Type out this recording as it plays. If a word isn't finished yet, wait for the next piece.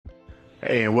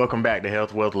Hey, and welcome back to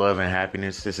Health, Wealth, Love, and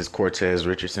Happiness. This is Cortez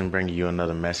Richardson bringing you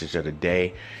another message of the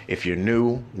day. If you're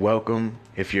new, welcome.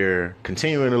 If you're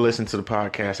continuing to listen to the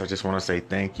podcast, I just want to say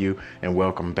thank you and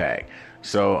welcome back.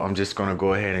 So I'm just going to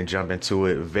go ahead and jump into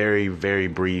it. Very, very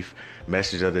brief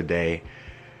message of the day.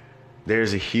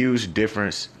 There's a huge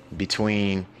difference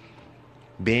between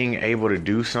being able to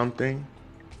do something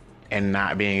and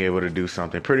not being able to do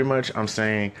something. Pretty much, I'm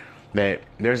saying that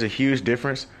there's a huge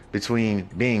difference between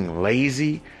being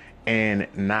lazy and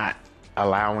not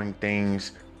allowing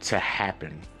things to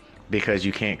happen because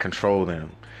you can't control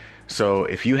them. So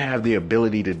if you have the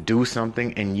ability to do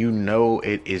something and you know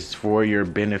it is for your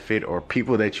benefit, or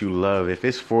people that you love, if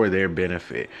it's for their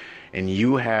benefit, and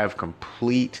you have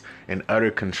complete and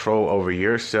utter control over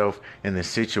yourself and the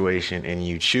situation, and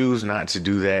you choose not to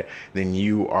do that, then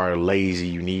you are lazy.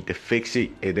 You need to fix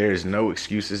it. There's no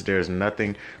excuses. There's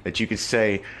nothing that you could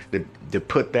say to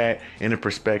put that in a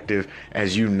perspective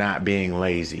as you not being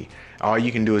lazy. All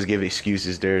you can do is give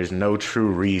excuses. There is no true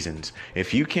reasons.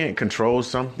 If you can't control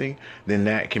something, then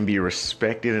that can be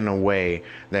respected in a way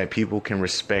that people can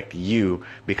respect you,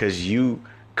 because you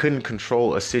couldn't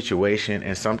control a situation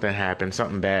and something happened,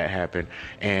 something bad happened,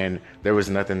 and there was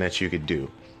nothing that you could do.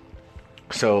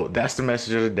 So that's the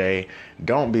message of the day.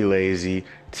 Don't be lazy.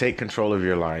 Take control of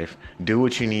your life. Do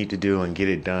what you need to do and get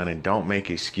it done, and don't make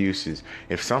excuses.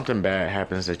 If something bad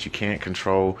happens that you can't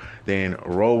control, then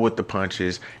roll with the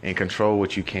punches and control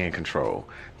what you can control.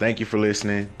 Thank you for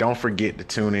listening. Don't forget to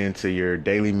tune in to your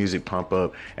daily music pump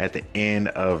up at the end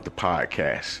of the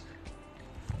podcast.